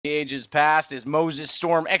ages past is Moses,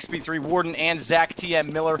 Storm, XP3 Warden, and Zach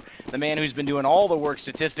TM Miller, the man who's been doing all the work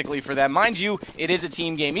statistically for them. Mind you, it is a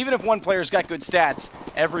team game. Even if one player's got good stats,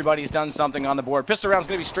 everybody's done something on the board. Pistol round's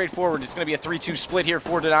going to be straightforward. It's going to be a 3-2 split here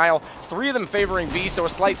for Denial. 3 of them favoring B, so a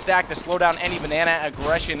slight stack to slow down any banana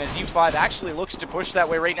aggression as U5 actually looks to push that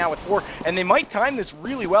way right now with 4. And they might time this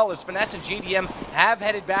really well as Finesse and JDM have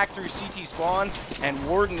headed back through CT spawn, and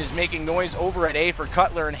Warden is making noise over at A for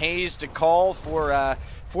Cutler and Hayes to call for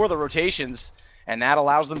the rotations, and that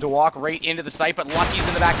allows them to walk right into the site, but Lucky's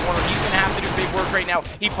in the back corner. He's going to have to do big work right now.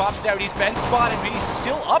 He pops out. He's been spotted, but he's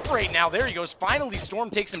still up right now. There he goes. Finally, Storm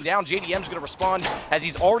takes him down. JDM's going to respond as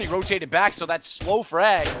he's already rotated back, so that slow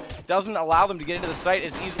frag doesn't allow them to get into the site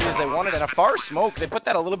as easily as they wanted. And a far smoke, they put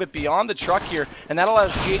that a little bit beyond the truck here, and that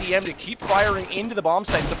allows JDM to keep firing into the bomb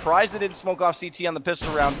site. Surprised they didn't smoke off CT on the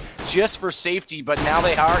pistol round just for safety, but now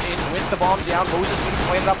they are in with the bomb down. Moses going to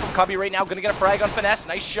plan it up from Cubby right now. Going to get a frag on Finesse.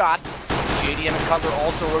 Nice shot. JDM and Cutler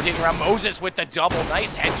also rotating around. Moses with the double.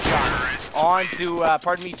 Nice headshot onto,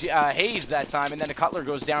 Hayes that time. And then the Cutler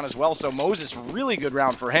goes down as well. So Moses, really good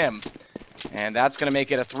round for him. And that's going to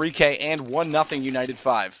make it a 3K and 1-0 United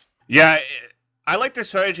 5. Yeah, I like the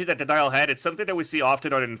strategy that Denial had. It's something that we see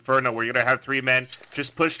often on Inferno, where you're going to have 3 men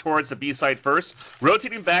just push towards the B side first.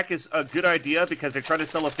 Rotating back is a good idea because they're trying to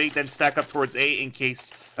sell a fake, then stack up towards A in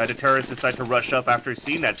case the terrorists decide to rush up after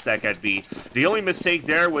seeing that stack at B. The only mistake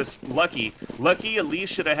there was Lucky. Lucky at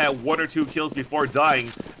least should have had 1 or 2 kills before dying,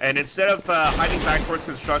 and instead of hiding back towards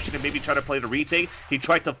construction and maybe trying to play the retake, he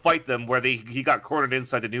tried to fight them where he got cornered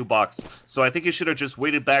inside the new box. So I think he should have just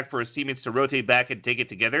waited back for his teammates to rotate back and take it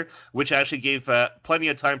together, which actually gave plenty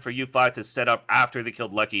of time for U5 to set up after they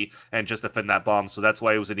killed Lucky and just defend that bomb. So that's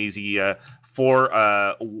why it was an easy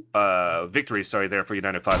 4 victory, there for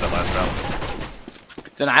United 5 that last round.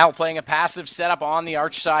 Denial playing a passive setup on the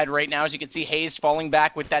arch side right now. As you can see, Hayes falling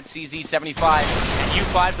back with that CZ75. And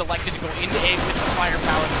U5's elected to go into A with the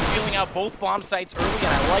firepower, feeling out both bomb sites early, and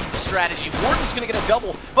I like the strategy. Warden's going to get a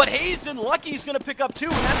double, but Hayes and Lucky's going to pick up 2,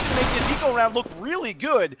 and that's going to make this eco round look really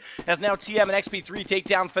good, as now TM and XP3 take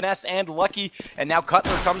down Finesse and Lucky, and now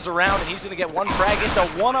Cutler comes around, and he's going to get 1 frag. It's a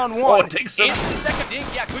 1-on-1. Oh, takes him. Into the second dink.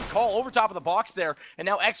 Yeah, good call over top of the box there, and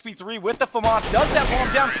now XP3 with the FAMAS does that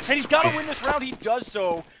bomb down, and he's got to win this round. He does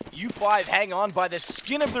so. U5 hang on by the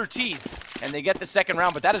skin of their teeth, and they get the second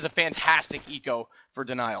round, but that is a fantastic eco for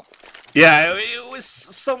Denial. Yeah, it was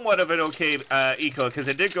somewhat of an okay eco, because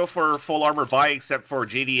it did go for full armor buy except for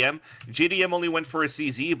JDM. JDM only went for a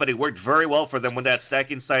CZ, but it worked very well for them with that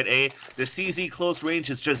stack inside A. The CZ close range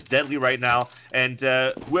is just deadly right now, and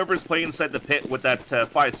whoever's playing inside the pit with that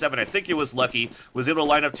 5-7, I think it was Lucky, was able to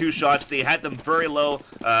line up 2 shots. They had them very low,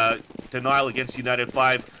 Denial against United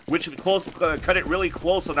 5, which cut it really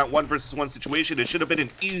close on that 1-versus-1 situation. It should have been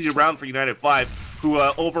an easy round for United 5, who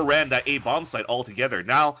overran that A bomb site altogether.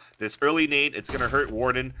 Now, this early nade, it's going to hurt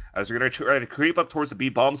Warden, as they're going to try to creep up towards the B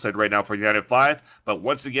bomb site right now for United 5, but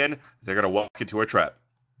once again, they're going to walk into a trap.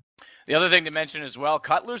 The other thing to mention as well,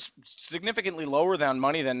 Cutler's significantly lower than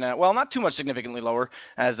money than, well, not too much significantly lower,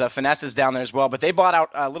 as Finesse is down there as well, but they bought out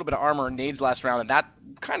a little bit of armor and nades last round, and that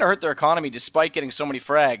kind of hurt their economy despite getting so many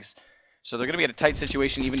frags. So they're going to be in a tight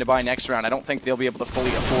situation even to buy next round. I don't think they'll be able to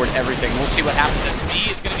fully afford everything. We'll see what happens as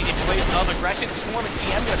B is going to be in place of aggression. Storm and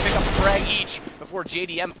TM going to pick up a frag each before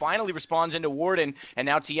JDM finally responds into Warden. And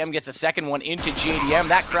now TM gets a second one into JDM.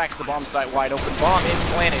 That cracks the bomb site wide open. Bomb is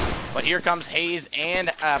planted. But here comes Hayes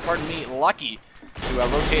and, Lucky to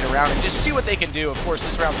rotate around and just see what they can do. Of course,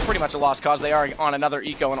 this round's pretty much a lost cause. They are on another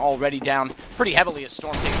eco and already down pretty heavily as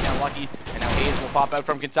Storm takes down Lucky. And now Hayes will pop out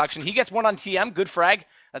from conduction. He gets one on TM. Good frag.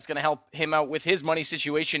 That's going to help him out with his money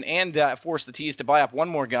situation and force the T's to buy up one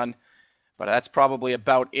more gun. But that's probably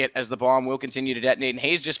about it, as the bomb will continue to detonate. And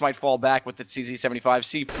Hayes just might fall back with the CZ75.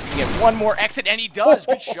 See if he can get one more exit, and he does.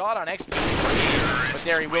 Good shot on XP. But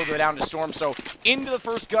there he will go down to Storm. So into the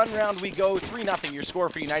first gun round we go. 3-0 your score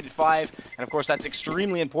for United 5. And of course, that's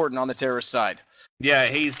extremely important on the terrorist side. Yeah,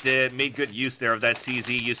 Hayes made good use there of that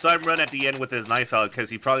CZ. You saw him run at the end with his knife out because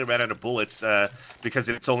he probably ran out of bullets because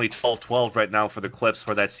it's only 12-12 right now for the clips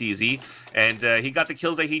for that CZ. And he got the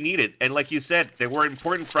kills that he needed. And like you said, they were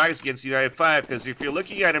important frags against United 5 because if you're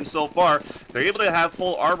looking at him so far, they're able to have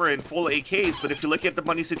full armor and full AKs, but if you look at the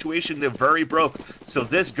money situation, they're very broke. So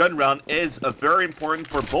this gun round is very important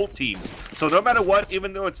for both teams. So no matter what,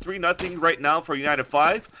 even though it's 3-0 right now for United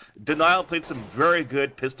 5, Denial played some very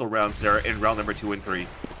good pistol rounds there in round number 2 and 3.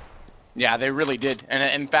 Yeah, they really did. And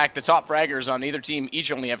in fact, the top fraggers on either team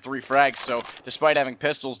each only have 3 frags. So despite having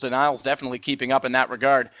pistols, Denial's definitely keeping up in that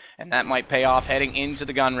regard. And that might pay off heading into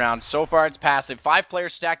the gun round. So far, it's passive. 5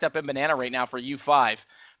 players stacked up in Banana right now for U5.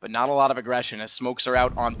 but not a lot of aggression as smokes are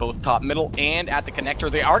out on both top middle and at the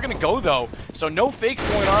connector. They are going to go, though, so no fakes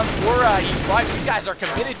going on for E5. These guys are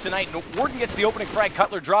committed tonight. Warden gets the opening frag,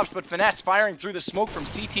 Cutler drops, but Finesse firing through the smoke from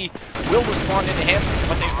CT will respond into him,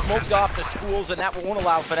 but they've smoked off the schools, and that won't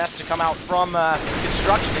allow Finesse to come out from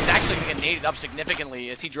construction. He's actually going to get naded up significantly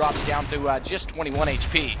as he drops down to just 21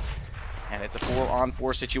 HP. And it's a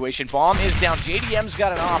 4-on-4 situation. Bomb is down. JDM's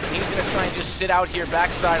got an op, and he's going to try and just sit out here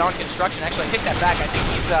backside on construction. Actually, I take that back. I think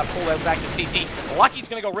he's pulled out back to CT. Lucky's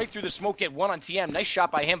going to go right through the smoke, get one on TM. Nice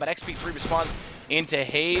shot by him, but XP3 responds into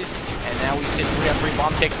Hayes. And now we sit 3-on-3.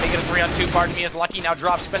 Bomb takes, make it a 3-on-2. Pardon me, as Lucky now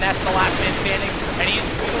drops Finesse, the last man standing. And he is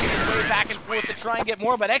wiggling his way back and forth to try and get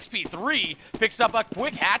more. But XP3 picks up a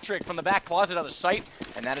quick hat trick from the back closet of the site.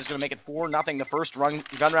 And that is going to make it 4-0. The first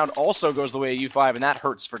gun round also goes the way of U5, and that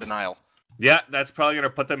hurts for Denial. Yeah, that's probably going to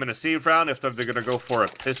put them in a save round if they're going to go for a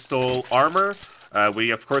pistol armor.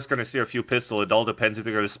 We, of course, going to see a few pistol. It all depends if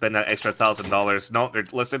they're going to spend that extra $1,000. No,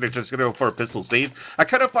 they're just going to go for a pistol save. I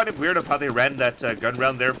kind of find it weird of how they ran that gun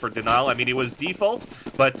round there for Denial. I mean, it was default,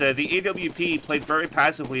 but the AWP played very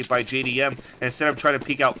passively by JDM instead of trying to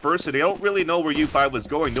peek out first, so they don't really know where U5 was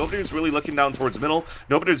going. Nobody's really looking down towards middle.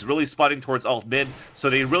 Nobody's really spotting towards alt mid, so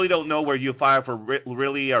they really don't know where U5 are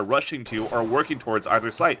really rushing to or working towards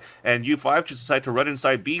either side. And U5 just decided to run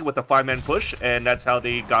inside B with a 5-man push, and that's how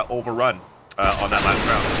they got overrun on that last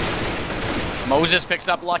round. Moses picks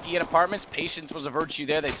up Lucky in apartments. Patience was a virtue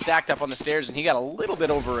there. They stacked up on the stairs, and he got a little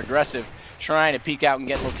bit over-aggressive trying to peek out and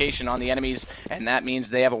get location on the enemies, and that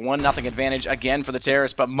means they have a 1-0 advantage again for the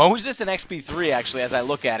terrorists. But Moses and XP3, actually, as I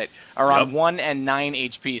look at it, are on 1 and 9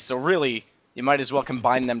 HP, so really, you might as well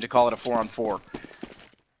combine them to call it a 4-on-4.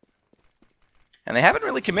 And they haven't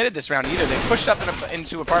really committed this round either. They've pushed up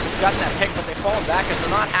into apartments, gotten that pick, but they've fallen back as they're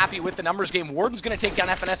not happy with the numbers game. Warden's going to take down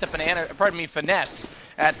Finesse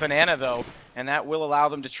at Banana, though, and that will allow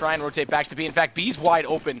them to try and rotate back to B. In fact, B's wide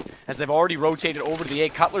open as they've already rotated over to the A.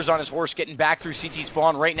 Cutler's on his horse, getting back through CT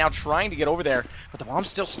spawn right now, trying to get over there, but the bomb's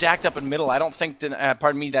still stacked up in middle. I don't think,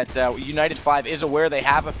 that United 5 is aware they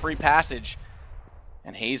have a free passage.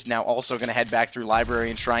 And Hayes now also going to head back through library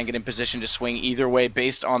and try and get in position to swing either way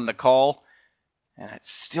based on the call. And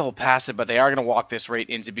it's still passive, but they are going to walk this right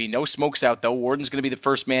into B. No smokes out, though. Warden's going to be the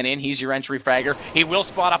first man in. He's your entry fragger. He will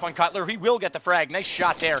spot up on Cutler. He will get the frag. Nice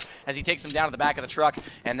shot there as he takes him down to the back of the truck,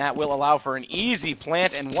 and that will allow for an easy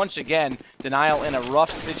plant. And once again, Denial in a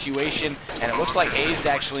rough situation, and it looks like Hayes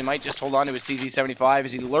actually might just hold on to his CZ75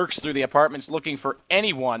 as he lurks through the apartments looking for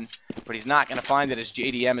anyone, but he's not going to find it as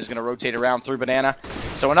JDM is going to rotate around through Banana.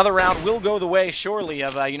 So another round will go the way, surely,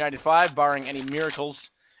 of United 5, barring any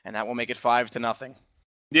miracles. And that will make it 5-0.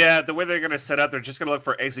 Yeah, the way they're going to set up, they're just going to look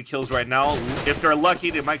for exit kills right now. If they're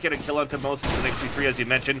lucky, they might get a kill onto Moses and XP3, as you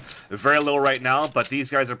mentioned. Very low right now, but these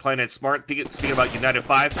guys are playing it smart. Speaking about United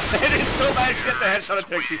 5, and they still managed to get the headshot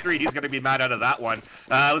onto XP3. He's going to be mad out of that one.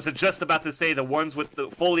 I was just about to say the ones with the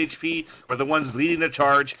full HP were the ones leading the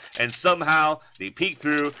charge, and somehow they peek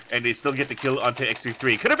through, and they still get the kill onto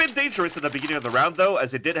XP3. Could have been dangerous at the beginning of the round, though,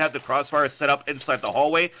 as it did have the crossfire set up inside the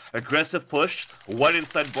hallway. Aggressive push, one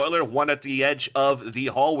inside boiler, one at the edge of the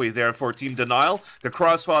hallway there for Team Denial. The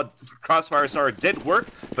crossfire did work,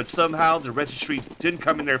 but somehow the registry didn't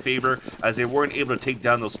come in their favor as they weren't able to take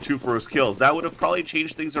down those 2 first kills. That would have probably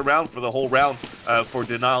changed things around for the whole round for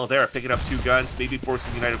Denial there, picking up 2 guns, maybe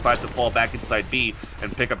forcing United 5 to fall back inside B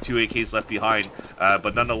and pick up 2 AKs left behind.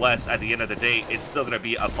 But nonetheless, at the end of the day, it's still going to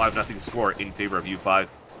be a 5-0 score in favor of U5.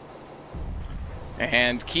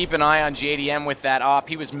 And keep an eye on JDM with that op.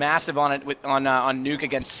 He was massive on it on Nuke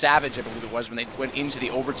against Savage, I believe it was, when they went into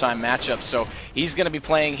the overtime matchup. So he's going to be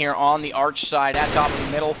playing here on the arch side at top of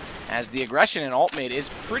the middle, as the aggression in alt mid is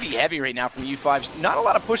pretty heavy right now from U5's. Not a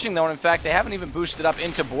lot of pushing, though, and in fact, they haven't even boosted up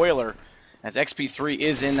into Boiler, as XP3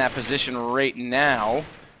 is in that position right now.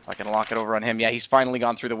 If I can lock it over on him. Yeah, he's finally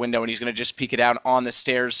gone through the window, and he's going to just peek it out on the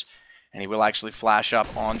stairs. And he will actually flash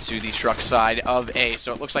up onto the truck side of A.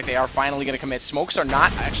 So it looks like they are finally going to commit. Smokes are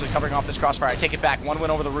not actually covering off this crossfire. I take it back. One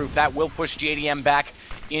win over the roof. That will push JDM back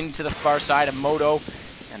into the far side of Moto.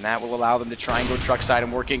 And that will allow them to try and go truck side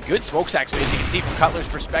and work in. Good smokes, actually, as you can see from Cutler's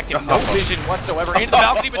perspective. No vision whatsoever into the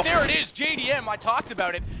balcony. But there it is, JDM. I talked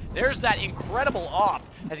about it. There's that incredible op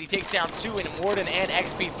as he takes down 2 in Warden and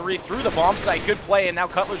XP3 through the bomb site. Good play, and now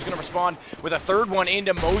Cutler's going to respond with a 3rd one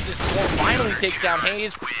into Moses. Swarm finally takes down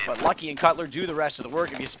Hayes, but Lucky and Cutler do the rest of the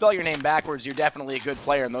work. If you spell your name backwards, you're definitely a good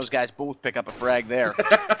player, and those guys both pick up a frag there.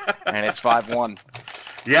 And it's 5-1.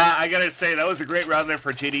 Yeah, I gotta say, that was a great round there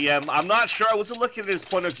for JDM. I'm not sure, I wasn't looking at his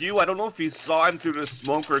point of view. I don't know if he saw him through the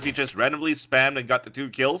smoke or if he just randomly spammed and got the 2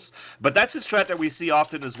 kills. But that's a strat that we see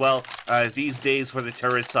often as well these days for the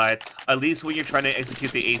terrorist side, at least when you're trying to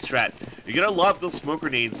execute the A strat. You're gonna lob those smoke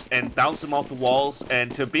grenades and bounce them off the walls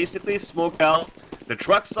and to basically smoke out the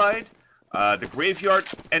truck side, the graveyard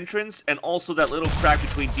entrance, and also that little crack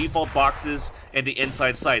between default boxes and the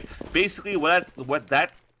inside side. Basically, what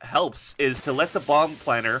that helps is to let the bomb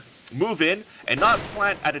planter move in and not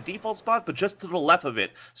plant at a default spot, but just to the left of it.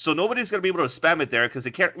 So nobody's going to be able to spam it there because they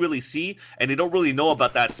can't really see and they don't really know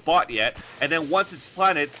about that spot yet. And then once it's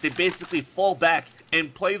planted, they basically fall back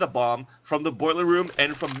and play the bomb from the boiler room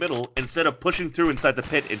and from middle instead of pushing through inside the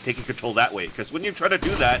pit and taking control that way. Because when you try to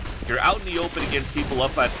do that, you're out in the open against people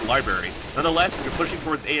up at the library. Nonetheless, you're pushing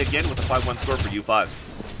towards A again with a 5-1 score for U5.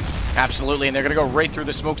 Absolutely, and they're going to go right through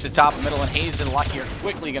the smokes at top, middle, and Hayes and Lucky are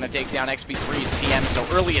quickly going to take down XP3 and TM,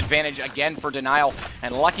 so early advantage again for Denial,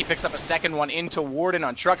 and Lucky picks up a second one into Warden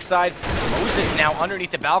on truck side. Moses now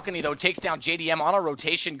underneath the balcony, though, takes down JDM on a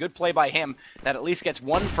rotation. Good play by him. That at least gets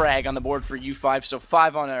 1 frag on the board for U5, so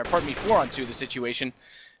 4 on 2 the situation.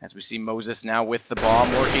 As we see Moses now with the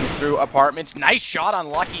bomb working through apartments. Nice shot on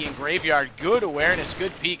Lucky in Graveyard. Good awareness,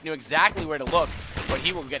 good peek, knew exactly where to look. But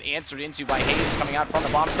he will get answered into by Hayes coming out from the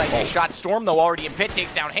bomb site. Nice shot. Storm, though, already in pit,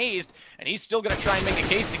 takes down Hayes. And he's still going to try and make a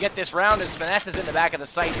case to get this round as Finesse is in the back of the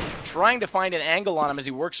site, trying to find an angle on him as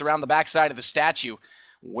he works around the backside of the statue.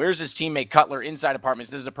 Where's his teammate Cutler inside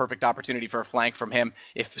apartments? This is a perfect opportunity for a flank from him.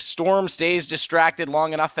 If Storm stays distracted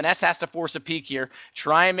long enough, Finesse has to force a peek here.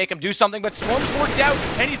 Try and make him do something, but Storm's worked out,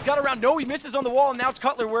 and he's got around. No, he misses on the wall, and now it's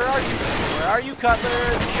Cutler. Where are you? Where are you, Cutler?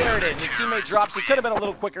 There it is. His teammate drops. He could have been a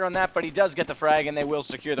little quicker on that, but he does get the frag, and they will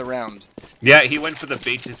secure the round. Yeah, he went for the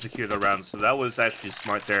bait to secure the round, so that was actually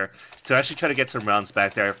smart there to actually try to get some rounds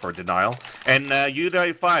back there for Denial. And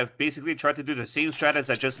U95 basically tried to do the same strat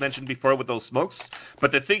as I just mentioned before with those smokes,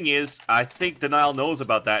 but the thing is, I think Denial knows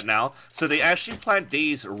about that now, so they actually plant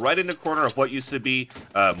Daze right in the corner of what used to be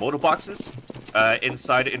moto boxes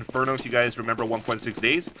inside Inferno, if you guys remember 1.6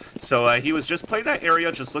 Days. So he was just playing that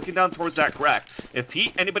area, just looking down towards that crack. If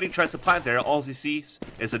anybody tries to plant there, all he sees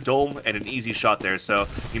is a dome and an easy shot there. So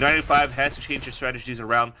U95 has to change their strategies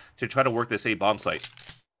around to try to work this A bomb site.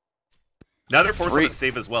 Now they're forced to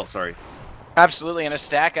save as well, sorry. Absolutely, and a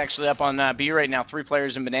stack actually up on B right now. 3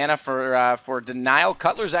 players in Banana for Denial.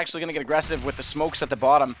 Cutler's actually going to get aggressive with the smokes at the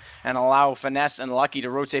bottom and allow Finesse and Lucky to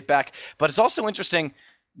rotate back. But it's also interesting,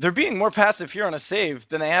 they're being more passive here on a save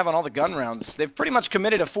than they have on all the gun rounds. They've pretty much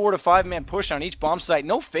committed a 4 to 5 man push on each bomb site.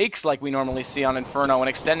 No fakes like we normally see on Inferno, and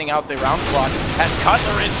extending out the round clock as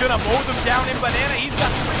Cutler is going to mow them down in Banana. He's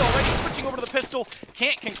got 3 already, switching over to the pistol.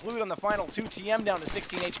 Can't conclude on the final 2. TM down to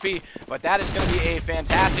 16 HP, but that is going to be a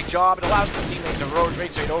fantastic job. It allows the teammate to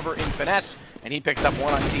rotate over in Finesse, and he picks up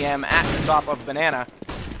 1 on TM at the top of Banana.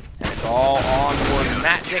 And it's all on board.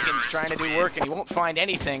 Matt Dickens trying to do work, and he won't find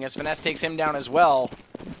anything as Finesse takes him down as well.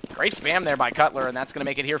 Great spam there by Cutler, and that's going to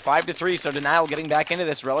make it here 5-3, so Denial getting back into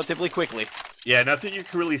this relatively quickly. Yeah, nothing you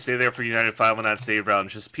can really say there for U95 on that save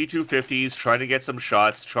round. Just P250s, trying to get some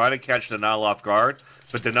shots, trying to catch Denial off guard.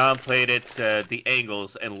 But Denial played it the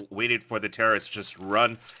angles and waited for the terrorists to just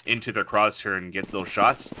run into their crosshair and get those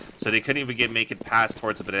shots. So they couldn't even make it past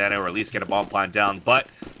towards the Banana or at least get a bomb plant down. But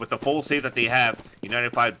with the full save that they have,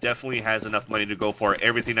 U95 definitely has enough money to go for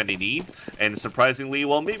everything that they need. And surprisingly,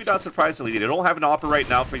 well, maybe not surprisingly, they don't have an offer right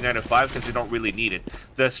now for U95 because they don't really need it.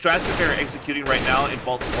 The strats that they're executing right now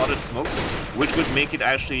involves a lot of smokes, which would make it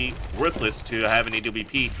actually worthless to have an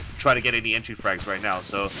AWP try to get any entry frags right now.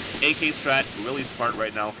 So AK strat, really smart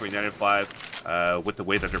right now for U95 with the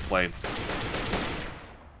way that they're playing.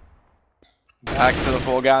 Back to the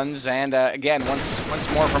full guns, and again,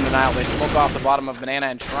 once more from Denial, they smoke off the bottom of Banana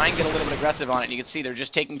and try and get a little bit aggressive on it. You can see they're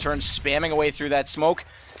just taking turns spamming away through that smoke.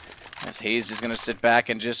 As Hayes is going to sit back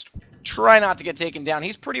and just try not to get taken down.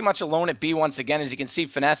 He's pretty much alone at B once again. As you can see,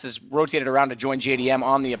 Finesse is rotated around to join JDM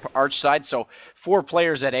on the arch side, so 4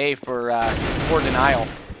 players at A for Denial.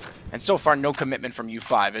 And so far, no commitment from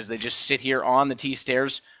U5 as they just sit here on the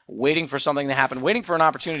T-stairs, waiting for something to happen, waiting for an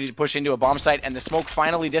opportunity to push into a bomb site, and the smoke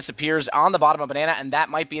finally disappears on the bottom of Banana, and that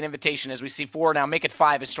might be an invitation as we see 4 now make it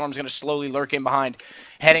 5 as Storm's going to slowly lurk in behind,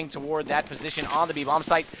 heading toward that position on the B bomb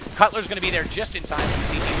site. Cutler's going to be there just in time to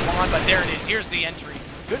see T spawn, but there it is. Here's the entry.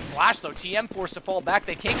 Good flash, though. TM forced to fall back.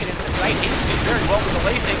 They can't get into the site. Hayes did very well to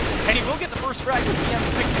delay things, and he will get the first frag with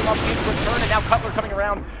TM picks him up in return, and now Cutler coming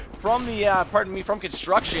around from the, from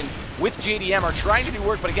construction with JDM are trying to do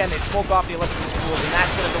work, but again, they smoke off the electrical schools, and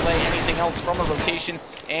that's going to delay anything else from a rotation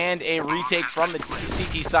and a retake from the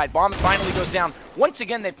CT side. Bomb finally goes down. Once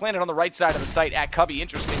again, they planted on the right side of the site at Cubby,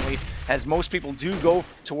 interestingly, as most people do go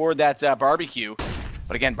toward that barbecue.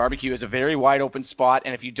 But again, barbecue is a very wide open spot,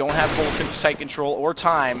 and if you don't have full site control or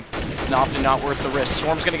time, it's often not worth the risk.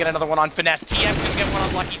 Storm's going to get another one on Finesse. TM's going to get one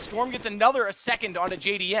on Lucky. Storm gets a second onto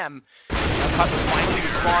JDM. Cutler finally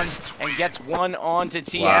responds and gets one onto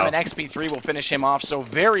TM, wow. And XP3 will finish him off. So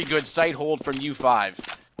very good site hold from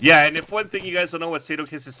U5. Yeah, and if one thing you guys don't know what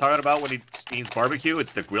Sadokiss is talking about when he means barbecue,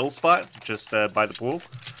 it's the grill spot just by the pool.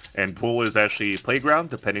 And pool is actually playground,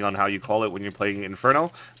 depending on how you call it when you're playing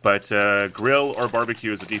Inferno. But grill or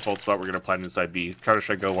barbecue is the default spot we're going to plan inside B.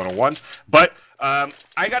 Counter-Strike Go 101. But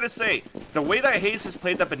I gotta say, the way that Hayes has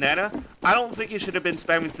played that banana, I don't think he should have been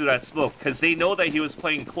spamming through that smoke, because they know that he was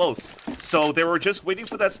playing close. So they were just waiting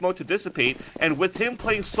for that smoke to dissipate, and with him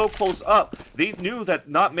playing so close up, they knew that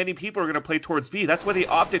not many people are going to play towards B. That's why they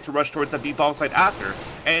opted to rush towards that B bomb site after.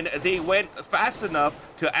 And they went fast enough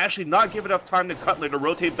to actually not give enough time to Cutler to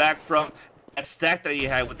rotate back from that stack that he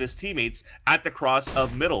had with his teammates at the cross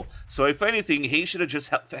of middle. So if anything, he should have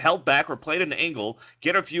just held back or played an angle,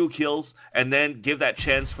 get a few kills, and then give that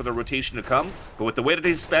chance for the rotation to come. But with the way that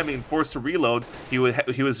he's spamming and forced to reload, he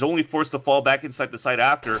was only forced to fall back inside the site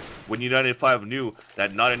after, when United 5 knew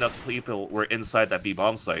that not enough people were inside that B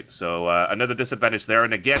bomb site. So another disadvantage there.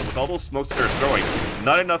 And again, with all those smokes that they're throwing,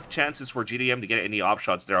 not enough chances for GDM to get any op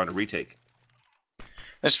shots there on a retake.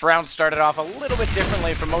 This round started off a little bit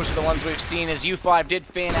differently from most of the ones we've seen, as U5 did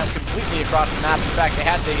fan out completely across the map. In fact, they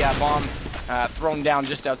had the bomb thrown down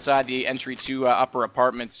just outside the entry to upper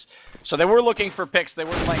apartments. So they were looking for picks. They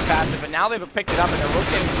were playing passive, but now they've picked it up and they're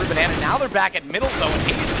rotating through banana. Now they're back at middle, though, and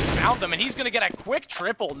Hayes has found them, and he's going to get a quick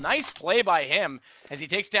triple. Nice play by him as he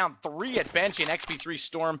takes down 3 at bench in XP3,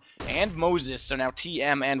 Storm, and Moses. So now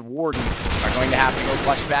TM and Warden are going to have to go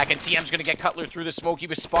clutch back, and TM's going to get Cutler through the smoke. He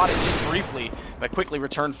was spotted just briefly, but quickly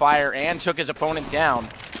returned fire and took his opponent down,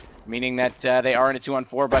 meaning that they are in a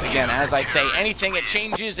 2-on-4. But again, as I say, anything it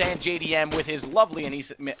changes, and JDM with his lovely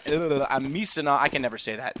Amisana, I can never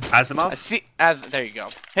say that. Asimov? There you go.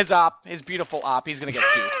 His beautiful op, he's going to get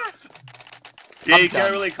 2. Yeah, you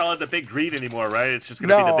can't really call it the big green anymore, right? It's just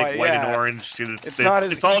gonna be the big white and orange. It's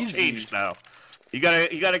all changed now. You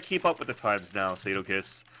gotta keep up with the times now,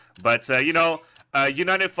 Sadokiss. But you know,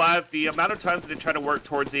 United 5, the amount of times that they try to work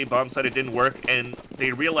towards the bomb site, it didn't work, and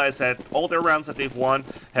they realized that all their rounds that they've won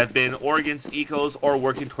have been Oregon's ecos or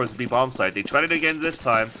working towards the B bomb site. They tried it again this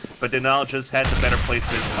time, but Denal just had the better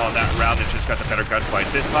placements on that round and just got the better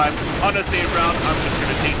gunfight. This time, on the same round, I'm just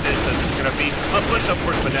going to take this as it's going to be a push up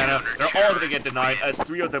towards Banana. They're all going to get denied, as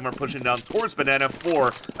 3 of them are pushing down towards Banana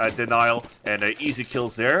for denial, and easy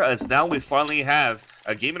kills there, as now we finally have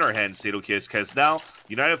a game in our hands, Sadokiss, because now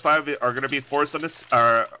United 5 are going to be forced on this,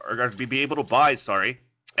 are going to be able to buy,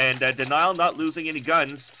 and Denial not losing any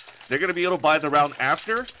guns, they're going to be able to buy the round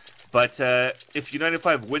after, but if United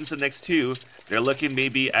 5 wins the next 2, they're looking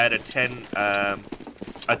maybe at a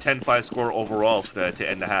 10-5 score overall to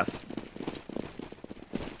end the half.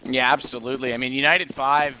 Yeah, absolutely. I mean, United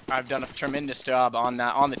 5 have done a tremendous job on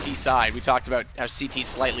the T side. We talked about how CT's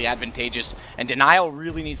slightly advantageous, and Denial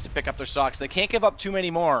really needs to pick up their socks. They can't give up too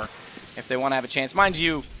many more if they want to have a chance. Mind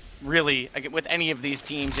you, really, with any of these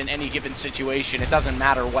teams in any given situation, it doesn't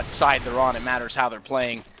matter what side they're on. It matters how they're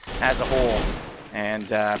playing as a whole. And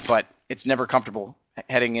but it's never comfortable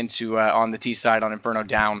heading into on the T side on Inferno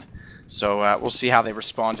down. So we'll see how they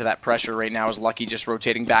respond to that pressure right now, as Lucky just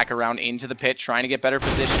rotating back around into the pit, trying to get better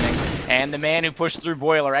positioning. And the man who pushed through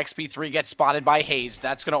Boiler, XP3, gets spotted by Hayes.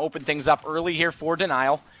 That's going to open things up early here for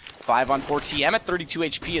Denial. 5-on-4 TM at 32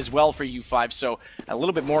 HP as well for U5, so a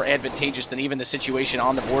little bit more advantageous than even the situation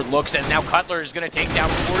on the board looks, as now Cutler is going to take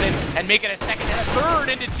down Warden and make it a second and a third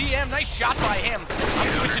into TM. Nice shot by him.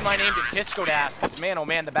 I'm switching my name to Disco Dask, because man, oh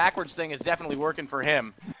man, the backwards thing is definitely working for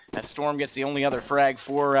him, as Storm gets the only other frag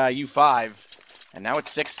for U5. And now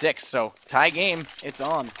it's 6-6, so tie game, it's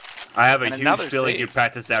on. I have a huge feeling you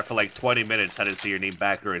practiced that for like 20 minutes, how to say your name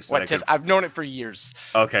backwards. I've known it for years.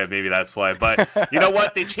 Okay, maybe that's why. But you know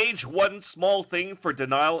what? They changed one small thing for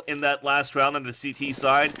Denial in that last round on the CT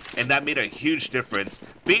side, and that made a huge difference.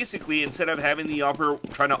 Basically, instead of having the opper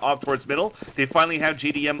trying to opt towards middle, they finally have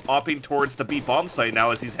JDM opting towards the B bomb site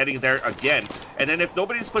now, as he's heading there again. And then if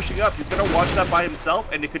nobody's pushing up, he's going to watch that by himself,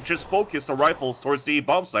 and it could just focus the rifles towards the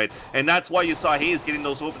bomb site. And that's why you saw Hayes getting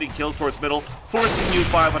those opening kills towards middle, forcing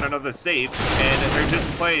U5 on another save, and they're just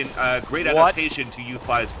playing great adaptation to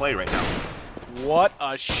U5's play right now. what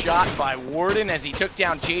a shot by Warden as he took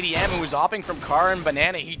down JDM, who was opting from Car and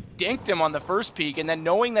Banana. He dinked him on the first peak, and then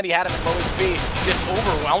knowing that he had him at low HP, just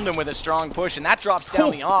overwhelmed him with a strong push, and that drops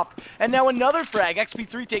down the op. And now another frag.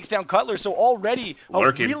 XP3 takes down Cutler, so already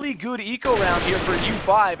a really good eco round here for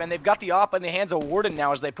U5, and they've got the op in the hands of Warden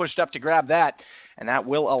now as they pushed up to grab that. And that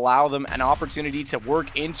will allow them an opportunity to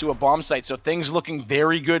work into a bomb site. So things looking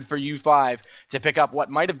very good for U5 to pick up what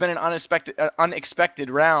might have been an unexpected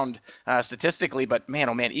round statistically. But man,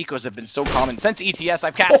 oh man, ecos have been so common. Since ETS,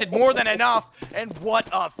 I've casted more than enough. And what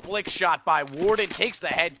a flick shot by Warden. Takes the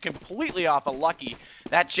head completely off of Lucky.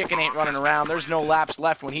 That chicken ain't running around. There's no laps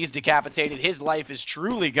left when he's decapitated. His life is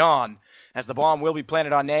truly gone, as the bomb will be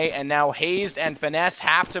planted on Nay, and now Hazed and Finesse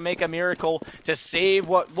have to make a miracle to save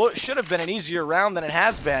what should have been an easier round than it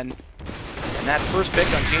has been. And that first pick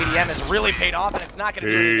on JDM has really paid off, and it's not going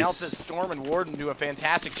to do anything else as Storm and Warden do a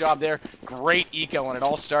fantastic job there. Great eco, and it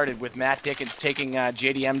all started with Matt Dickens taking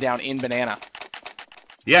JDM down in Banana.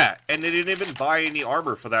 Yeah, and they didn't even buy any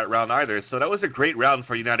armor for that round either, so that was a great round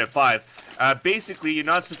for United 5. Basically, you're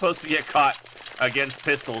not supposed to get caught against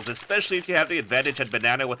pistols, especially if you have the advantage at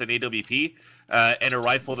Banana with an AWP and a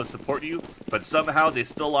rifle to support you, but somehow they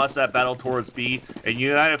still lost that battle towards B, and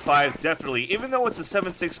United 5 definitely, even though it's a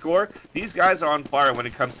 7-6 score, these guys are on fire when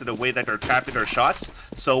it comes to the way that they're tapping their shots,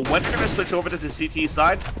 so when they're going to switch over to the CT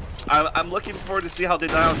side, I'm looking forward to see how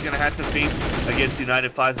Denial is going to have to face against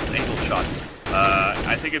United 5's angle shots.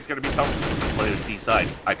 I think it's going to be tough to play the T side.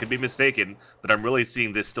 I could be mistaken, but I'm really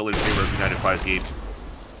seeing this still in favor of United 5's game.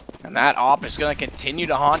 And that op is going to continue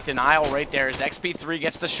to haunt Denial right there as XP3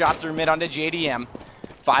 gets the shot through mid onto JDM.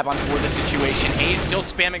 5 on 4 the situation. Hayes still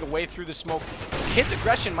spamming away through the smoke. His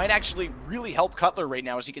aggression might actually really help Cutler right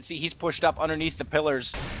now. As you can see, he's pushed up underneath the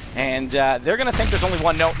pillars. And they're going to think there's only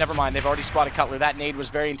one. Nope, never mind. They've already spotted Cutler. That nade was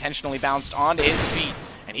very intentionally bounced onto his feet.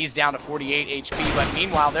 And he's down to 48 HP, but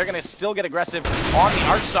meanwhile, they're going to still get aggressive on the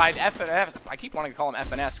arch side. I keep wanting to call him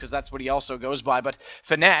FNS because that's what he also goes by, but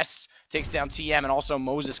Finesse takes down TM, and also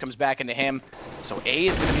Moses comes back into him. So A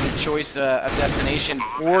is going to be the choice of destination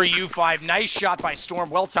for U5. Nice shot by Storm,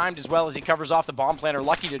 well-timed as well as he covers off the bomb planter.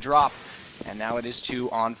 Lucky to drop. And now it is 2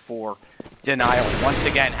 on 4. Denial once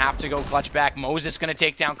again have to go clutch back. Moses going to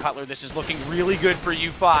take down Cutler. This is looking really good for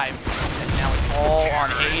U5. And now it's all on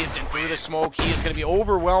Hayes and through the smoke. He is going to be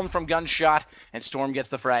overwhelmed from gunshot, and Storm gets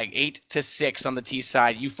the frag. 8-6 on the T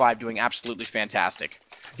side. U5 doing absolutely fantastic.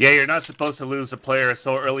 Yeah, you're not supposed to lose a player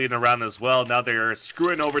so early in the round as well. Now they're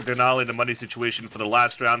screwing over Denali in the money situation for the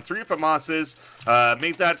last round. 3 from Mosses.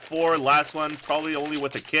 Make that 4. Last one, probably only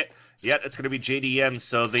with a kit. Yeah, it's going to be JDM,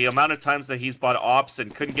 so the amount of times that he's bought ops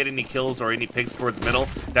and couldn't get any kills or any picks towards middle,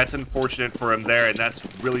 that's unfortunate for him there, and that's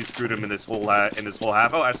really screwed him in this whole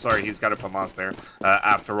half. Oh, I'm sorry, he's got a Famas there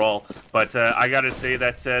after all. But I got to say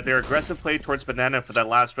that their aggressive play towards Banana for that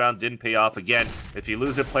last round didn't pay off again. If you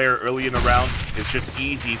lose a player early in the round, it's just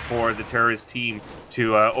easy for the terrorist team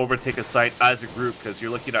to overtake a site as a group, because you're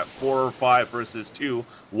looking at 4 or 5 versus 2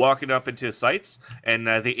 walking up into sites, and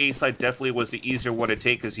the A site definitely was the easier one to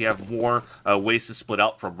take because you have more ways to split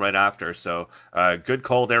out from right after. So good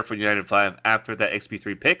call there for United 5 after that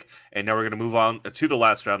XP3 pick, and now we're going to move on to the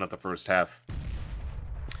last round of the first half.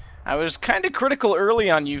 I was kind of critical early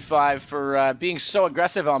on U5 for being so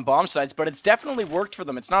aggressive on bomb sites, but it's definitely worked for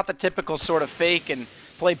them. It's not the typical sort of fake and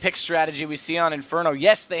play pick strategy we see on Inferno.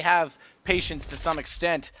 Yes, they have patience to some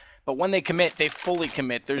extent, but when they commit, they fully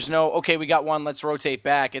commit. There's no, okay, we got one, let's rotate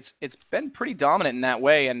back. It's been pretty dominant in that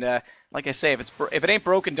way, and like I say, if it ain't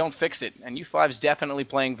broken, don't fix it. And U5's definitely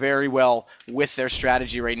playing very well with their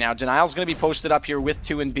strategy right now. Denial's going to be posted up here with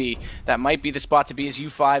 2 and B. That might be the spot to be as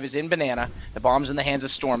U5 is in Banana. The bomb's in the hands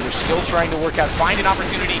of Storm. They're still trying to work out, find an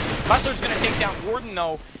opportunity. Cutler's going to take down Warden,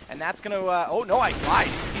 though, and that's going to, oh no, I lied.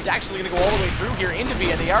 He's actually going to go all the way through here into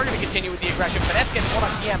B, and they are going to continue with the aggression. Finesse gets 1 on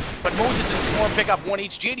TM, but Moses and Storm pick up 1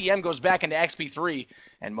 each. JDM goes back into XP3,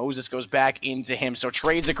 and Moses goes back into him. So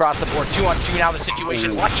trades across the board, 2 on 2 now the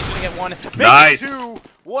situation. Lucky's going to get 1. Nice. 2.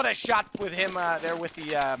 What a shot with him there with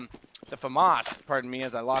the FAMAS. Pardon me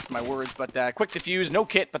as I lost my words, but quick defuse, no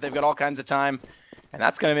kit, but they've got all kinds of time. And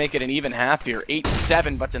that's going to make it an even half here,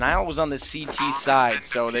 8-7, but Denial was on the CT side,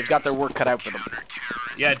 so they've got their work cut out for them.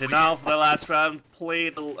 Yeah, Denial for the last round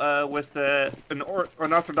played with an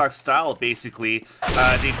unorthodox style, basically.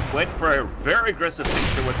 They went for a very aggressive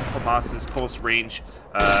picture with Famas's close range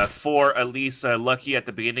for at least Lucky at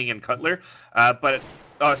the beginning and Cutler,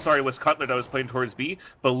 oh, sorry, it was Cutler that was playing towards B.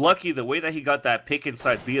 But Lucky, the way that he got that pick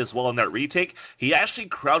inside B as well in that retake, he actually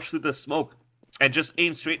crouched through the smoke and just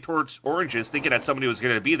aimed straight towards oranges, thinking that somebody was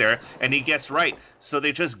going to be there, and he gets right. So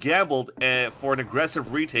they just gambled for an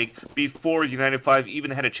aggressive retake before United 5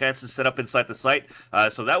 even had a chance to set up inside the site.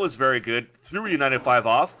 So that was very good. Threw United 5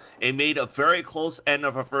 off and made a very close end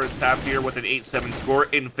of a first half here with an 8-7 score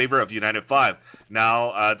in favor of United 5.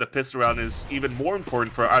 Now, the pistol round is even more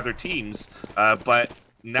important for other teams, but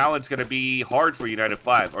now it's going to be hard for United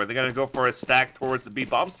 5. Are they going to go for a stack towards the B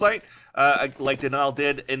bomb site, like Denial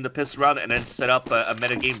did in the pistol round, and then set up a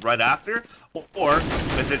metagame right after? Or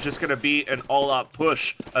is it just going to be an all-out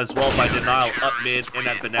push as well by Denial up mid in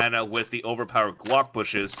that banana with the overpowered Glock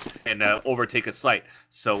pushes and overtake a site?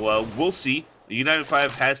 So we'll see. United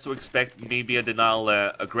 5 has to expect maybe a Denial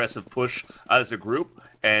aggressive push as a group,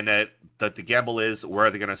 and that the gamble is where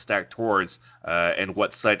are they going to stack towards and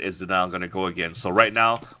what site is Denial going to go against. So right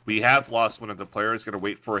now, we have lost one of the players. Going to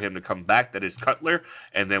wait for him to come back. That is Cutler.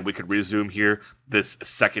 And then we could resume here this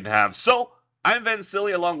second half. So I'm Van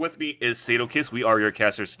Silly. Along with me is Sadokiss. We are your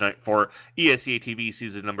casters tonight for ESEA TV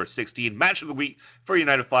season number 16. Match of the week for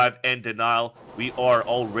United 5 and Denial. We are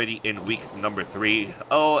already in week number 3.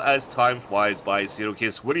 Oh, as time flies by,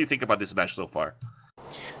 Sadokiss, what do you think about this match so far?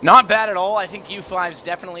 Not bad at all. I think U5's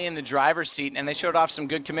definitely in the driver's seat, and they showed off some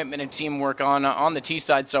good commitment and teamwork on the T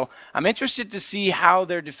side. So I'm interested to see how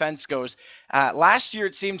their defense goes. Last year,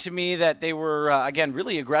 it seemed to me that they were, again,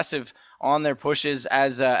 really aggressive on their pushes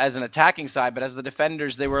as an attacking side, but as the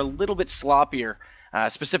defenders, they were a little bit sloppier.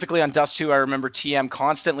 Specifically on Dust 2, I remember TM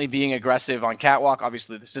constantly being aggressive on Catwalk.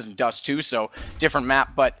 Obviously, this isn't Dust 2, so different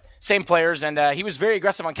map, but same players, and he was very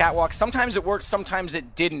aggressive on Catwalk. Sometimes it worked, sometimes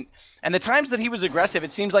it didn't. And the times that he was aggressive,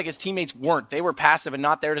 it seems like his teammates weren't. They were passive and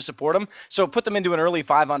not there to support him, so it put them into an early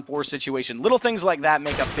 5-on-4 situation. Little things like that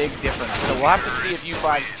make a big difference. So we'll have to see if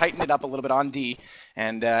U5's tighten it up a little bit on D,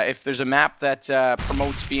 and if there's a map that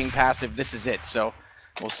promotes being passive, this is it. So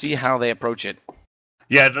we'll see how they approach it.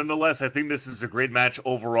 Yeah, nonetheless, I think this is a great match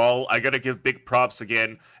overall. I got to give big props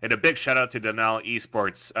again, and a big shout-out to Denial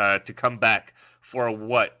Esports to come back for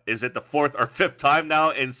what? Is it the 4th or 5th time now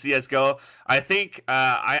in CSGO? I think,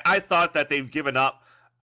 I thought that they've given up.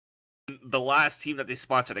 The last team that they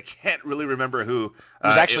sponsored, I can't really remember who. It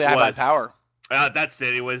was actually iBuyPower. That's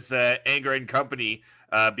it. It was Anger and Company.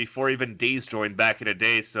 Before even Days joined back in the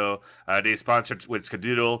day, so they sponsored with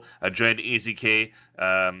Skadoodle, joined EZK,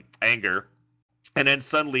 Anger. And then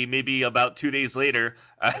suddenly, maybe about 2 days later,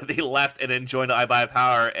 they left and then joined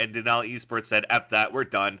iBuyPower, and Denial Esports said, F that, we're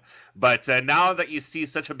done. But now that you see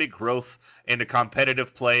such a big growth in the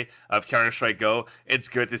competitive play of Counter-Strike Go, it's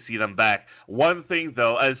good to see them back. One thing,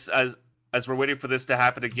 though, as we're waiting for this to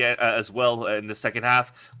happen again as well in the second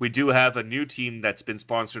half, we do have a new team that's been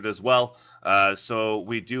sponsored as well. So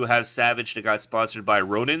we do have Savage that got sponsored by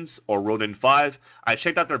Ronins or Ronin 5. I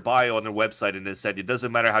checked out their bio on their website and it said it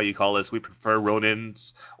doesn't matter how you call us. We prefer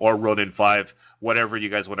Ronins or Ronin 5, whatever you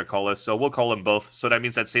guys want to call us. So we'll call them both. So that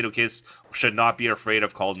means that Sadokiss should not be afraid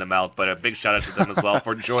of calling them out. But a big shout out to them as well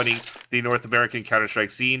for joining the North American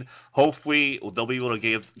Counter-Strike scene. Hopefully they'll be able to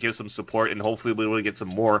give some support, and hopefully we'll be able to get some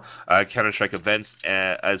more Counter-Strike events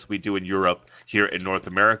as we do in Europe here in North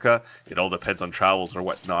America. It all depends on travels or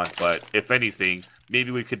whatnot, but if anything, maybe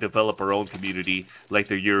we could develop our own community like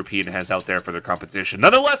the European has out there for their competition.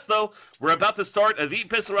 Nonetheless, though, we're about to start the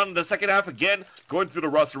pistol round in the second half again. Going through the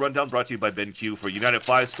roster rundown brought to you by BenQ for United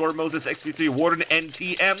 5, Storm Moses, XP3, Warden, and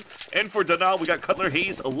TM. And for Denial, we got Cutler,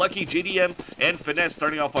 Hayes, Lucky, JDM, and Finesse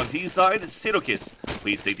starting off on D side. Sadokiss,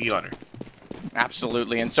 please take the honor.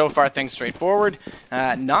 Absolutely, and so far things straightforward.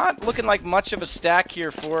 Not looking like much of a stack here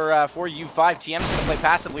for U5. TM's going to play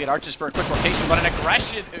passively at Arches for a quick rotation, but an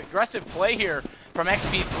aggressive play here from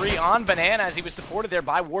XP3 on Banana as he was supported there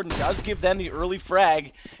by Warden does give them the early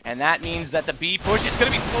frag, and that means that the B push is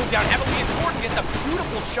going to be slowed down heavily, and Warden gets a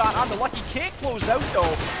beautiful shot on the Lucky. Can't close out, though,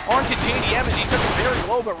 onto JDM as he took it very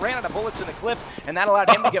low, but ran out of bullets in the clip, and that allowed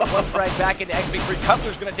him to get one frag back into XP3.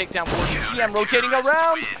 Cutler's going to take down Warden. TM rotating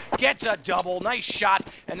around, gets a double. Nice shot,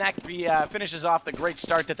 and that finishes off the great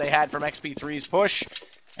start that they had from XP3's push,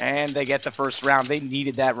 and they get the first round. They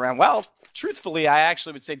needed that round. Well, truthfully, I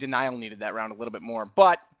actually would say Denial needed that round a little bit more,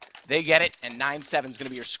 but they get it, and 9-7 is going to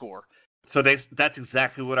be your score. So that's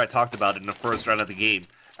exactly what I talked about in the first round of the game.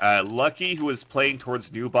 Lucky, who was playing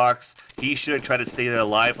towards New Box, he should have tried to stay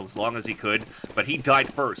alive as long as he could, but he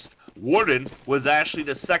died first. Warden was actually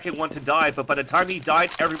the second one to die, but by the time he died,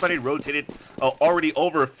 everybody rotated already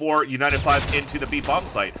over for United 5 into the B bomb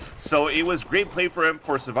site. So it was great play for him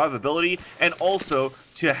for survivability, and also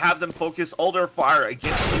to have them focus all their fire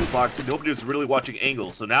against New Box, and nobody was really watching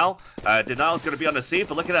angles. So now, Denial is going to be on the save,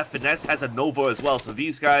 but look at that, Finesse has a Nova as well. So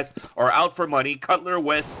these guys are out for money. Cutler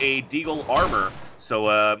with a Deagle armor. So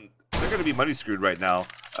going to be money screwed right now,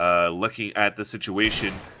 looking at the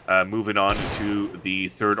situation, moving on to the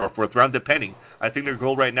 3rd or 4th round, depending. I think their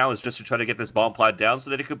goal right now is just to try to get this bomb plat down so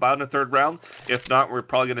that they could buy in the 3rd round. If not, we're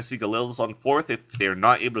probably going to see Galil's on 4th if they're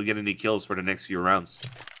not able to get any kills for the next few rounds.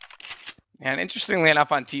 And interestingly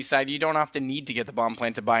enough, on T side, you don't often need to get the bomb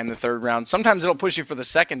plant to buy in the 3rd round. Sometimes it'll push you for the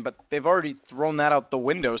 2nd, but they've already thrown that out the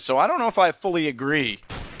window. So I don't know if I fully agree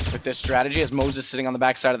with this strategy, as Moses sitting on the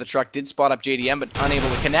backside of the truck did spot up JDM, but unable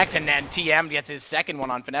to connect, and then TM gets his 2nd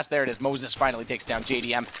one on Finesse. There it is. Moses finally takes down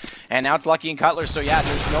JDM, and now it's Lucky and Cutler. So yeah,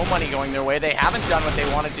 there's no money going their way. They haven't done what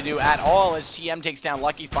they wanted to do at all, as TM takes down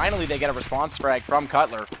Lucky. Finally, they get a response frag from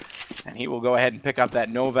Cutler, and he will go ahead and pick up that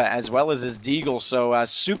Nova as well as his Deagle. So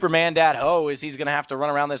Superman Dad Ho is he's going to have to run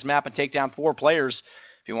around this map and take down 4 players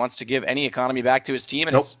if he wants to give any economy back to his team.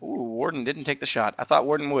 And it's, ooh, Warden didn't take the shot. I thought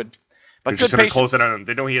Warden would. But they're just going to close it on him.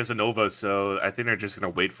 They know he has a Nova, so I think they're just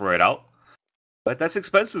going to wait for it out. But that's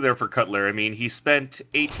expensive there for Cutler. I mean, he spent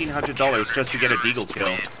 $1,800 just to get a Deagle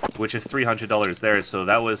kill, which is $300 there. So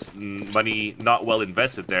that was money not well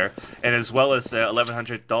invested there. And as well as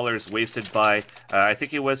 $1,100 wasted by, I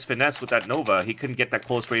think it was Finesse with that Nova. He couldn't get that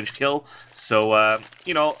close range kill. So,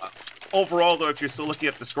 you know, overall, though, if you're still looking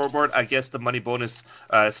at the scoreboard, I guess the money bonus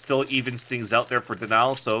still evens things out there for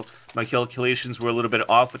Denial. So my calculations were a little bit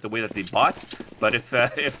off with the way that they bought. But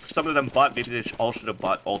if some of them bought, maybe they all should have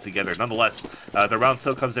bought altogether. Nonetheless, the round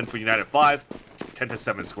still comes in for United 5,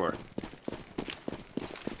 10-7 score.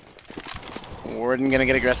 Warden going to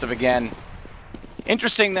get aggressive again.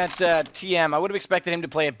 Interesting that TM, I would have expected him to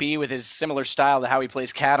play a B with his similar style to how he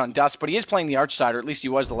plays Cat on Dust, but he is playing the Arch side, or at least he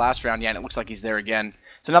was the last round, yeah, and it looks like he's there again.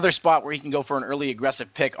 It's another spot where he can go for an early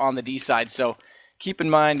aggressive pick on the D side, so keep in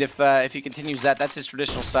mind if he continues that, that's his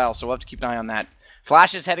traditional style, so we'll have to keep an eye on that.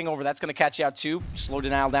 Flash is heading over, that's going to catch you out too. Slow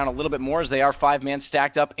Denial down a little bit more as they are 5-man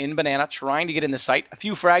stacked up in Banana, trying to get in the site. A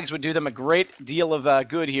few frags would do them a great deal of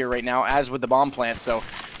good here right now, as with the bomb plant, so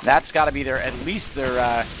that's got to be at least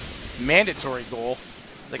their mandatory goal.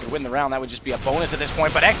 If they could win the round, that would just be a bonus at this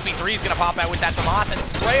point, but XP3 is going to pop out with that Tomas and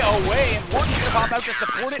spray away, and Warden's going to pop out to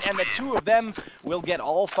support it, and the 2 of them will get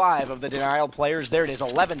all 5 of the Denial players. There it is,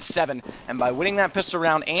 11-7, and by winning that pistol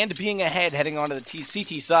round and being ahead heading onto the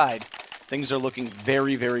CT side, things are looking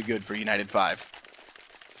very, very good for United 5.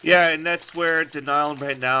 Yeah, and that's where Denial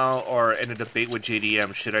right now are in a debate with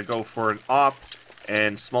JDM. Should I go for an op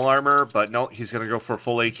and small armor? But no, he's going to go for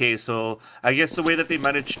full AK. So I guess the way that they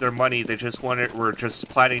manage their money, they just were just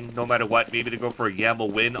planning no matter what, maybe to go for a gamble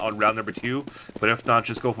win on round number 2. But if not,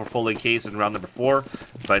 just go for full AKs in round number 4.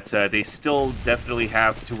 But they still definitely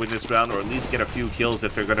have to win this round, or at least get a few kills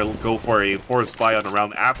if they're going to go for a 4th spy on the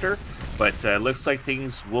round after. But looks like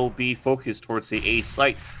things will be focused towards the A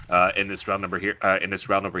site in this round number here.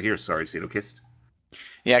 Sorry, Xenokist.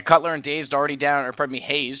 Yeah, Cutler and Dazed already down, or pardon me,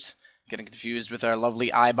 Hazed. Getting confused with our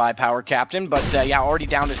lovely iBuy power captain, but yeah, already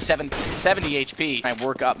down to 70 HP. And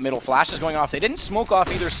work up middle. Flash is going off. They didn't smoke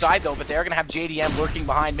off either side though, but they're going to have JDM lurking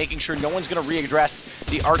behind, making sure no one's going to readdress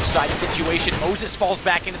the Arch side situation. Moses falls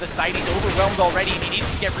back into the site. He's overwhelmed already, and he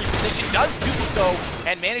needs to get repositioned. Does do so,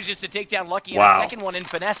 and manages to take down Lucky. Wow. And a second one in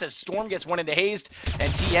Finesse as Storm gets one into Hazed,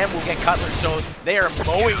 and TM will get Cutler. So they are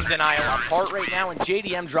mowing Denial apart right now, and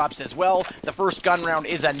JDM drops as well. The first gun round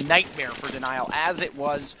is a nightmare for Denial, as it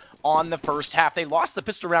was on the first half. They lost the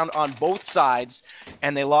pistol round on both sides,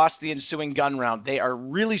 and they lost the ensuing gun round. They are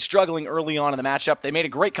really struggling early on in the matchup. They made a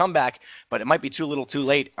great comeback, but it might be too little too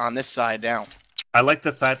late on this side now. I like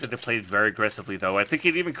the fact that they played very aggressively, though. I think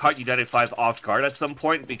it even caught United 5 off guard at some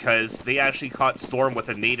point, because they actually caught Storm with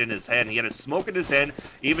a nade in his hand. He had a smoke in his hand,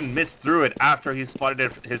 even missed through it after he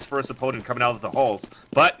spotted his first opponent coming out of the halls.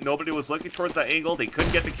 But nobody was looking towards that angle. They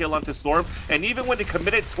couldn't get the kill onto Storm. And even when they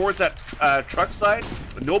committed towards that truck side,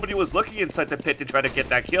 nobody was looking inside the pit to try to get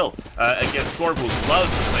that kill against Storm, who loves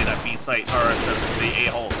to play that B site, or the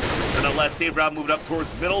A hole. Nonetheless, save round moved up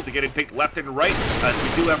towards middle to getting picked left and right, as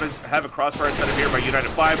we do have a crossfire set of here by United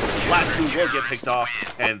 5. Last 2 will get picked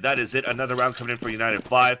off, and that is it. Another round coming in for United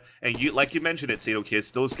 5. And you, like you mentioned it,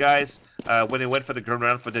 Xenokist, those guys, when they went for the gun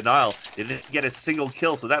round for Denial, they didn't get a single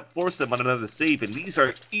kill, so that forced them on another save. And these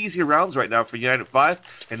are easy rounds right now for United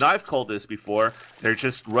 5. And I've called this before. They're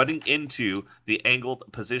just running into the angled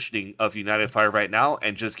positioning of United 5 right now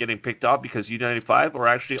and just getting picked off, because United 5 are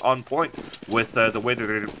actually on point with the way that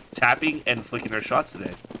they're tapping and flicking their shots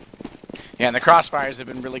today. Yeah, and the crossfires have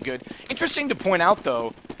been really good. Interesting to point out,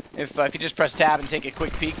 though, if you just press tab and take a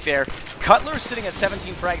quick peek there, Cutler's sitting at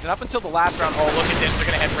 17 frags, and up until the last round, oh, look at this, they're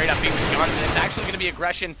going to head right up with guns, and it's actually going to be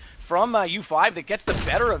aggression from U5 that gets the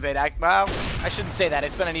better of it. Well, I shouldn't say that.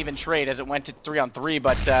 It's been an even trade as it went to 3-on-3,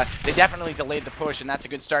 but they definitely delayed the push, and that's a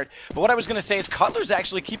good start. But what I was going to say is Cutler's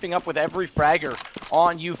actually keeping up with every fragger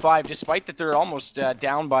on U5, despite that they're almost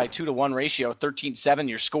down by 2-to-1 ratio, 13-7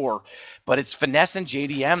 your score. But it's Finesse and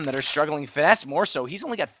JDM that are struggling. Finesse more so. He's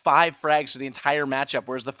only got 5 frags for the entire matchup,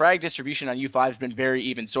 whereas the frag distribution on U5 has been very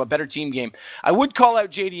even, so a better team game. I would call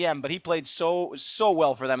out JDM, but he played so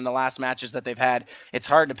well for them in the last matches that they've had. It's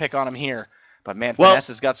hard to pick on him here. But man, Finesse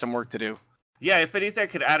has got some work to do. Yeah, if anything I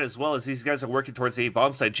could add as well, as these guys are working towards the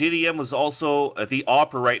A-bomb side, JDM was also the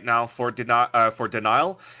AWPer right now for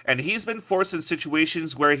Denial, and he's been forced in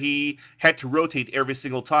situations where he had to rotate every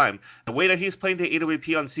single time. The way that he's playing the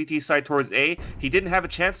AWP on CT side towards A, he didn't have a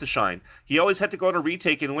chance to shine. He always had to go on a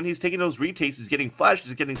retake, and when he's taking those retakes, he's getting flashed,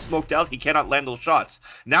 he's getting smoked out, he cannot land those shots.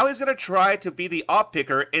 Now he's going to try to be the AWP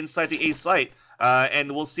picker inside the A site,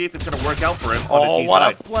 and we'll see if it's going to work out for him on the T side. Oh,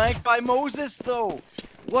 what a flank by Moses, though!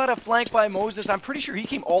 What a flank by Moses. I'm pretty sure he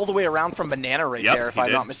came all the way around from Banana right there, if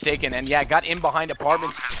I'm not mistaken. And yeah, got in behind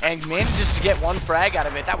apartments and manages to get one frag out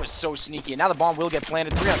of it. That was so sneaky. And now the bomb will get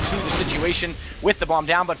planted. 3-on-2 the situation with the bomb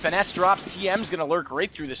down, but Finesse drops. TM's going to lurk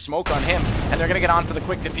right through the smoke on him. And they're going to get on for the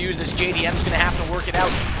quick defuse as JDM's going to have to work it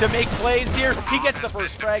out to make plays here. He gets the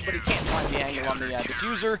first frag, but he can't find the angle on the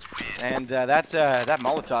diffuser. And that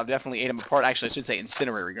Molotov definitely ate him apart. Actually, I should say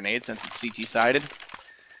incendiary grenade since it's CT-sided.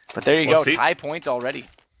 But there you go, tie point already.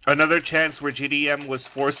 Another chance where JDM was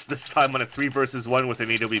forced this time on a 3-versus-1 with an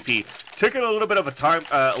AWP. Took it a little bit of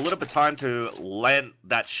time to land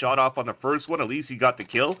that shot off on the first one. At least he got the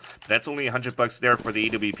kill. That's only $100 there for the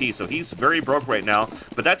AWP, so he's very broke right now.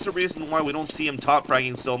 But that's the reason why we don't see him top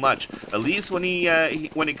fragging so much. At least when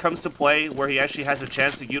when it comes to play where he actually has a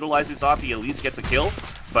chance to utilize his off, he at least gets a kill.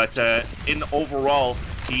 But in overall,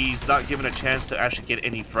 he's not given a chance to actually get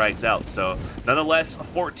any frags out. So nonetheless,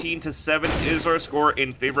 14-7 is our score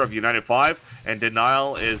in favor of United 5, and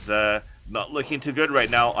Denial is not looking too good right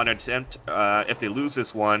now on attempt. If they lose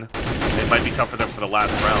this one, it might be tough for them for the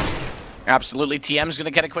last round. Absolutely. TM's going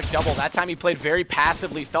to get a quick double. That time he played very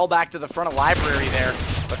passively, fell back to the front of library there.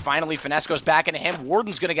 But finally, Finesse goes back into him.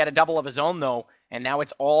 Warden's going to get a double of his own, though. And now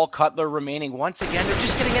it's all Cutler remaining. Once again, they're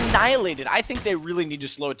just getting annihilated. I think they really need to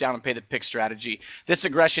slow it down and pay the pick strategy. This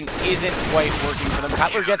aggression isn't quite working for them.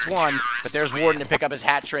 Cutler gets one, but there's Warden to pick up his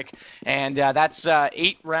hat trick. And that's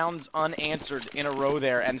 8 rounds unanswered in a row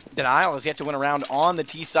there. And Denial has yet to win a round on the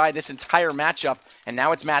T side this entire matchup. And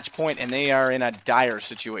now it's match point, and they are in a dire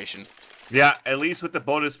situation. Yeah, at least with the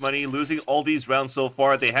bonus money, losing all these rounds so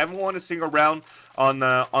far, they haven't won a single round on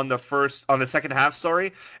the second half,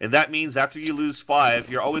 sorry, and that means after you lose 5,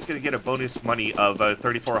 you're always going to get a bonus money of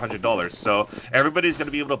 $3,400. So everybody's going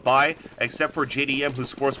to be able to buy, except for JDM,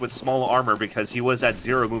 who's forced with small armor because he was at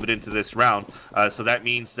 0 moving into this round. So that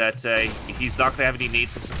means that he's not going to have any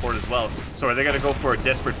nades to support as well. So are they going to go for a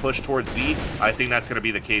desperate push towards B? I think that's going to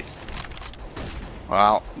be the case.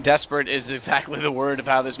 Well, desperate is exactly the word of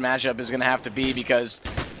how this matchup is going to have to be, because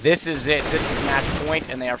this is it. This is match point,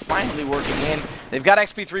 and they are finally working in. They've got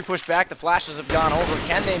XP3 pushed back. The flashes have gone over.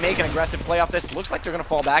 Can they make an aggressive play off this? Looks like they're going to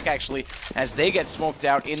fall back, actually, as they get smoked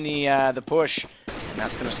out in the push. And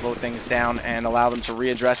that's going to slow things down and allow them to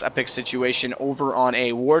readdress a pick situation over on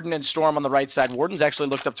A. Warden and Storm on the right side. Warden's actually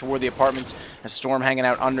looked up toward the apartments, as Storm hanging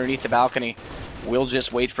out underneath the balcony. We'll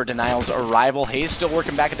just wait for Denial's arrival. Hayes still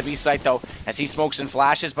working back at the B site, though, as he smokes and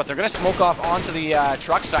flashes, but they're going to smoke off onto the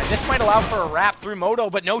truck side. This might allow for a wrap through Moto,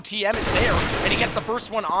 but no, TM is there, and he gets the first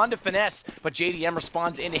one onto Finesse, but JDM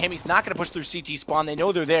responds into him. He's not going to push through CT spawn. They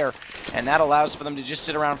know they're there, and that allows for them to just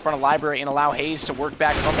sit around in front of library and allow Hayes to work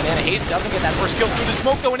back from Banana. Hayes doesn't get that first kill through the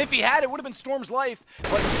smoke, though, and if he had, it would have been Storm's life,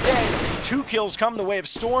 but instead, 2 kills come the way of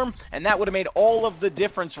Storm, and that would have made all of the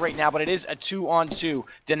difference right now, but it is a 2-on-2.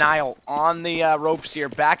 Denial on the ropes here,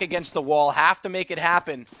 back against the wall, have to make it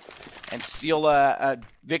happen and steal a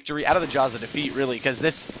victory out of the jaws of defeat, really, because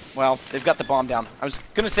this, well, they've got the bomb down. I was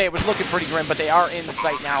going to say it was looking pretty grim, but they are in the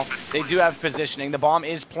site now. They do have positioning. The bomb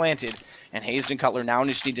is planted, and Hayes and Cutler now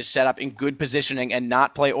just need to set up in good positioning and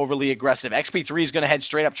not play overly aggressive. XP3 is going to head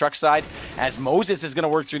straight up truck side, as Moses is going to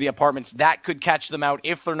work through the apartments. That could catch them out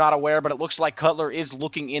if they're not aware, but it looks like Cutler is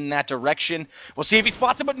looking in that direction. We'll see if he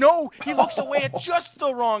spots him, but no! He looks away at just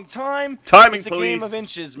the wrong time. Timing, it's a game of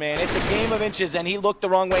inches, man. It's a game of inches, and he looked the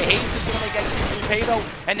wrong way. Hayes is going to make XP3 pay, though,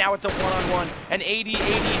 and now it's a one-on-one. An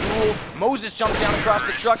 80-80 duel. Moses jumps down across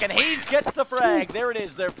the truck, and Hayes gets the frag. There it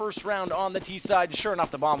is, their first round on the T side. Sure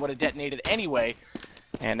enough, the bomb would have detonated anyway.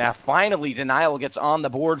 And now finally, Denial gets on the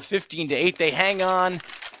board, 15-8. They hang on,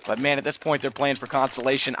 but man, at this point, they're playing for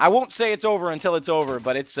consolation. I won't say it's over until it's over,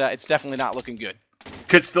 but it's definitely not looking good.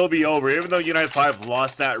 could still be over. Even though United 5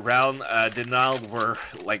 lost that round, Denial were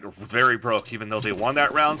like very broke, even though they won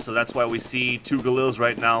that round. So that's why we see 2 Galils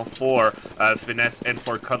right now for Finesse and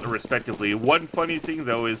for Cutler, respectively. One funny thing,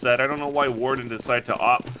 though, is that I don't know why Warden decided to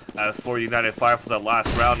opt for United 5 for that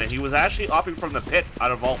last round, and he was actually opting from the pit,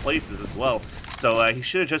 out of all places as well. So he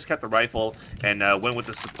should have just kept the rifle and went with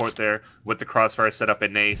the support there with the crossfire setup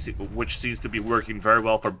in A, which seems to be working very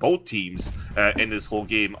well for both teams in this whole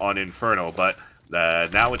game on Inferno. But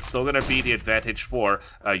now it's still going to be the advantage for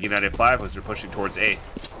United 5 as they're pushing towards A.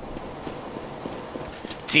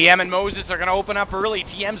 TM and Moses are going to open up early.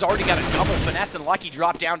 TM's already got a double finesse, and Lucky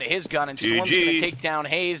dropped down to his gun, and Storm's going to take down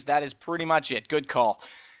Hayes. That is pretty much it. Good call.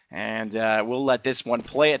 And we'll let this one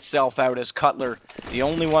play itself out as Cutler, the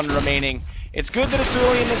only one remaining. It's good that it's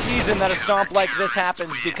early in the season that a stomp like this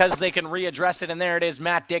happens because they can readdress it, and there it is.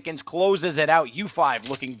 Matt Dickens closes it out. U5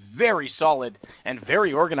 looking very solid and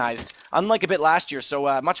very organized, unlike a bit last year. So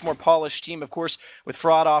a much more polished team, of course, with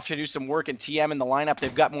Fraud off to do some work and TM in the lineup.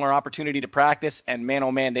 They've got more opportunity to practice, and man,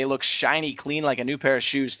 oh man, they look shiny clean like a new pair of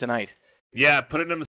shoes tonight. Yeah, putting them